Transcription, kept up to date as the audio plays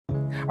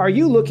Are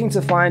you looking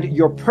to find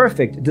your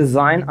perfect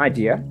design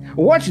idea?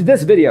 Watch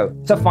this video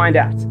to find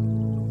out.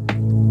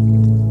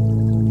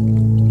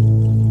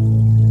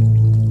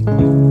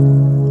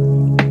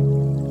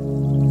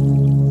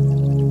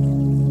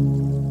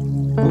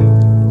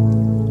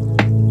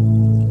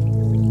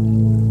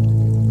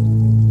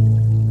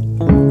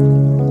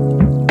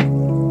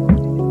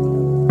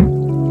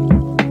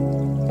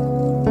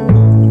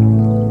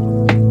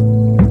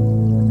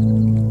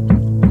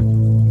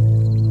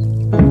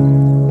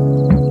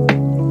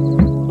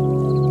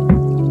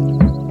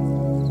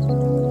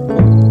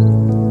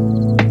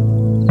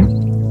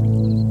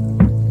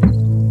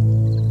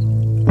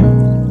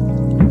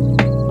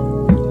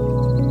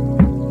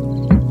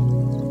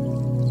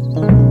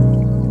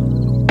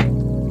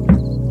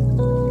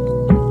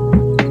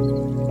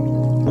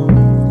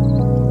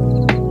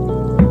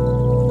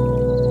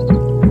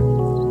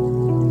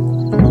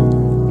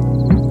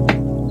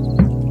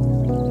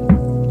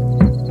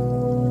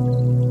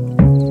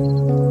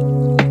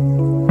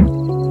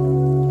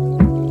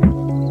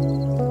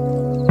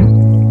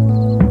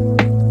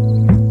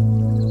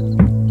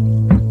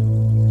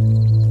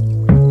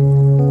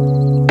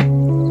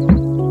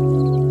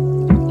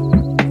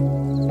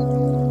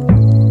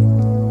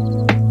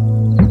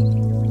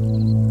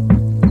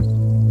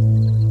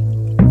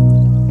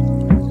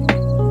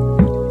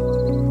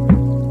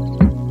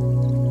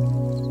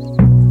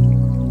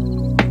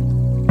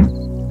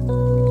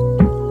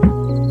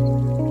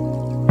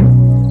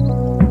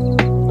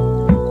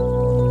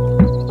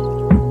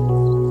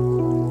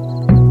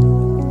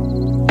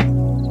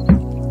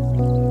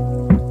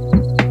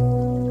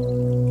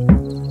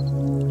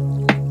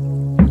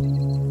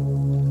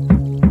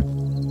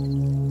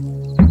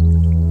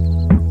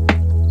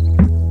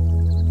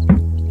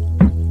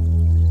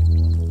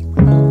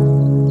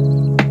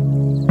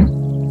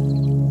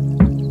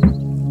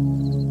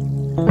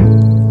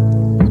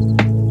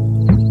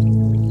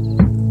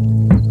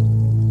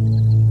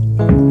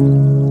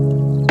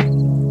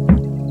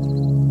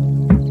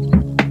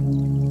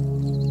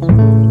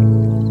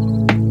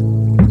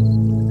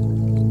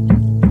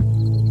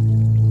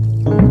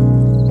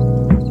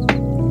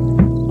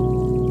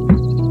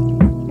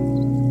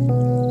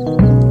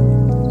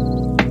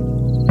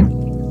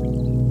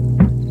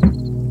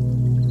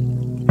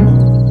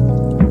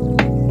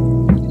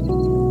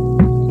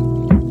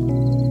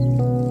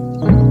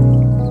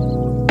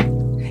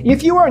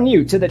 If you are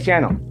new to the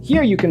channel,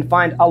 here you can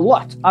find a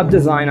lot of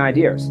design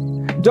ideas.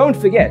 Don't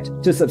forget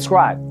to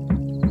subscribe.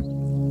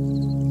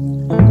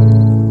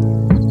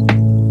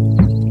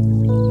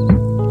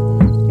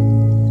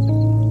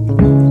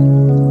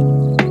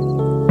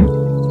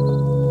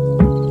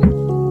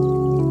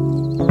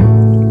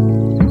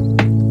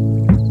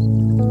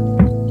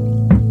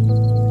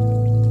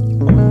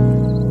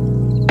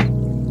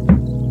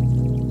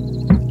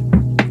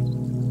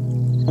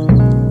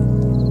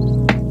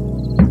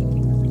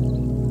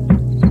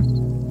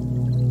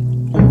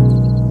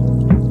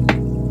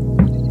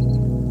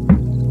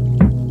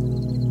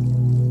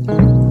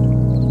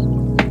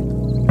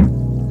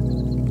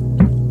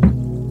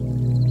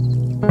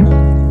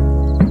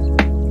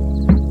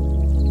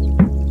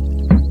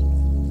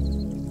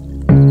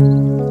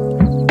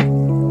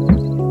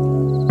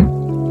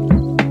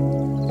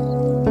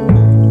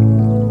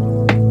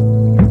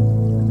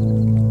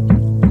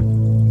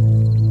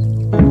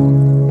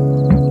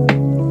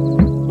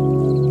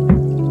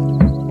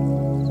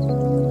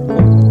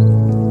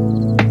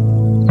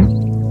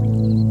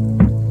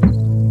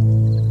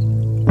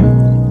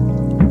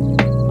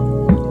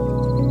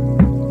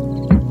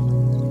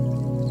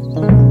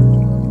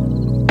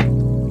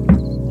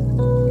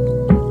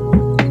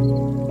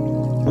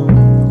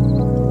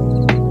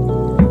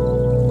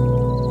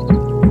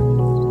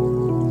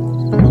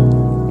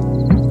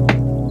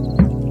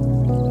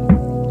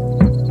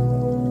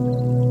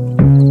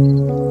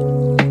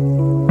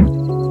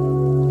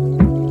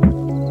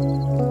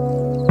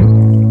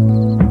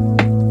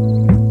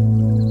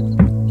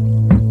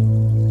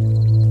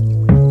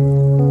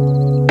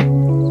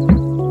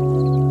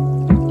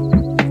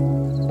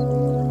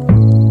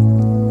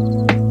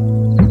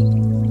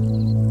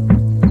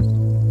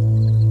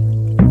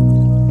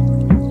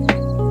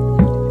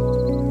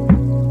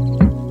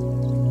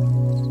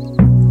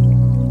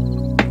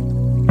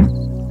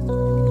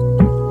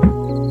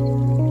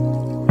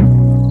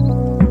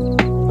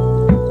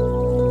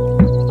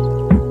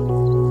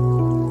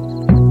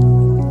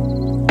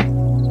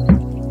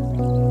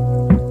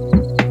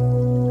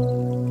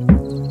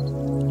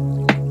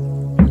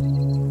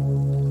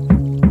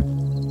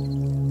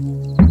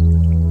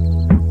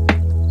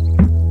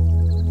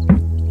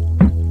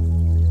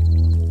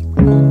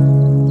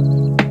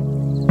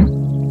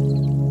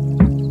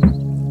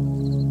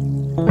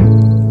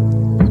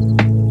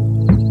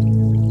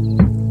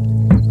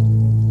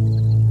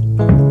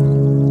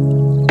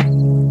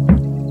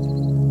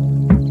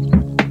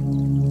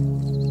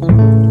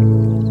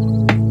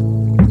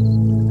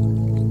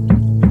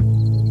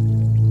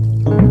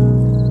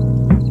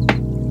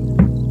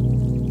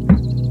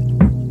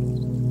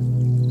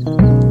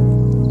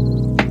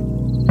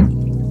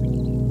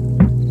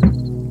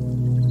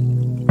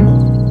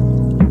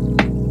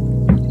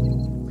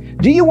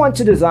 Do you want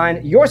to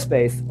design your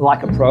space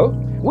like a pro?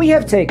 We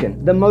have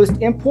taken the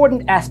most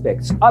important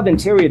aspects of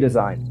interior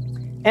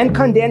design and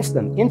condensed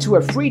them into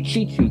a free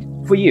cheat sheet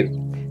for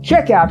you.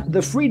 Check out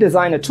the free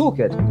designer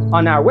toolkit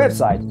on our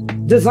website,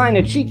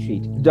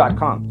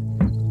 designercheatsheet.com.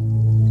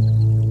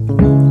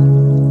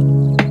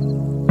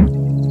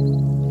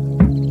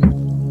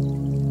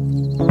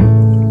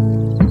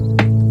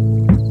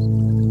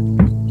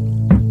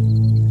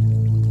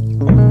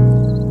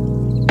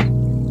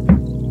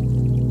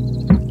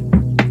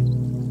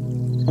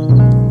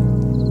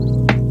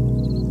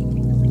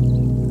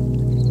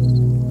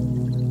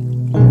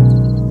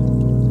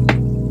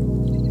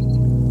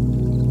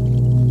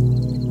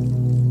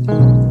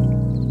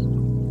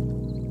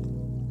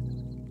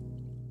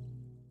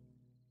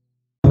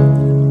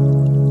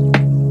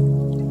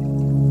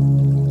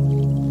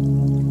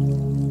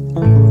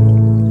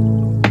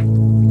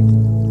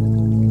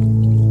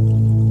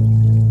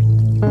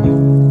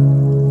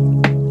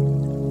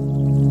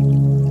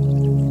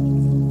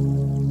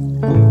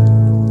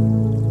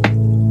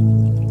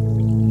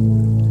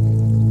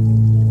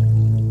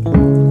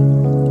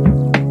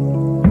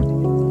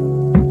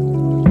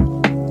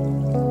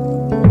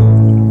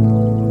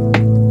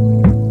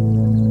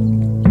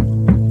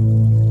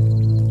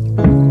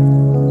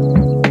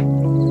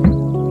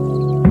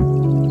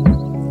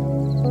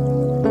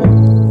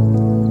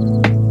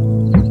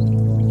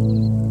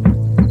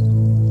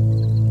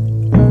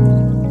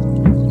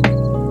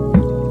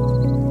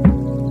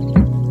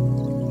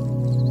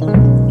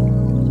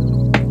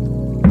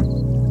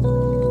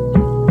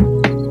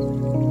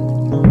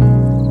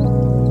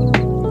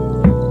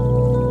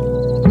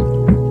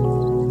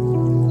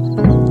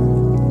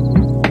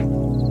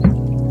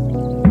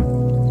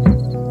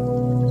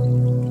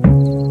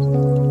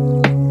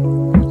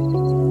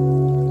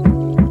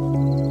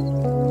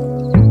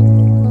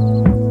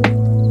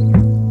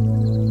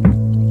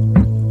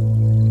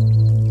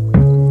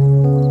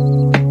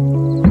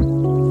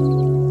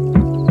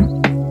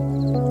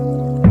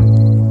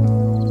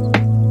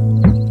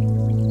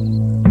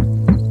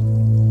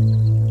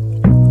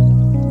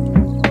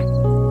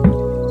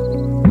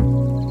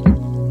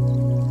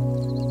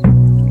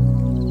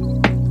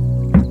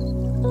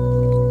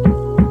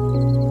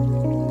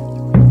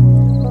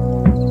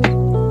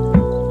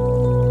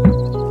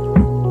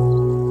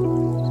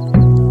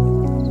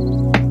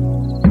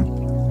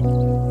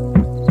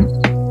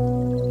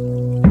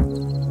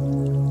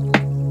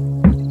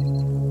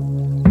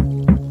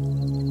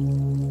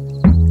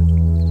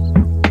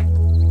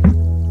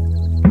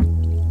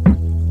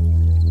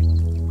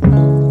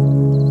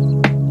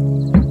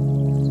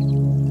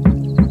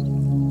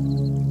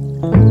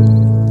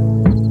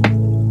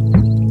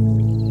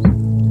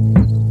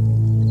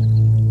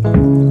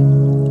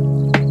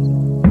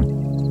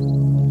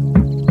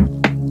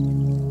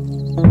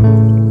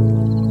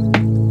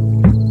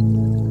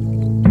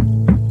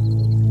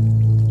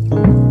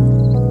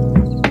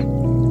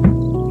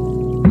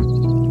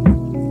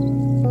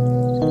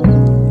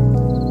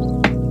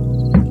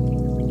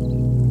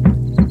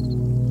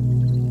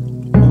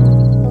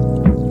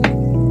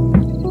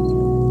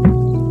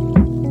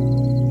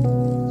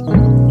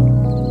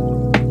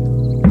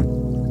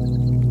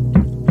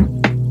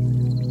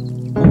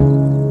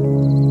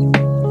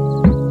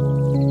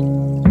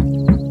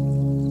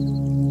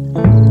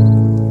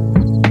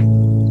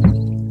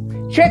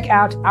 Check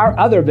out our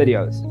other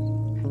videos.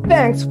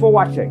 Thanks for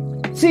watching.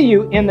 See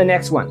you in the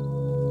next one.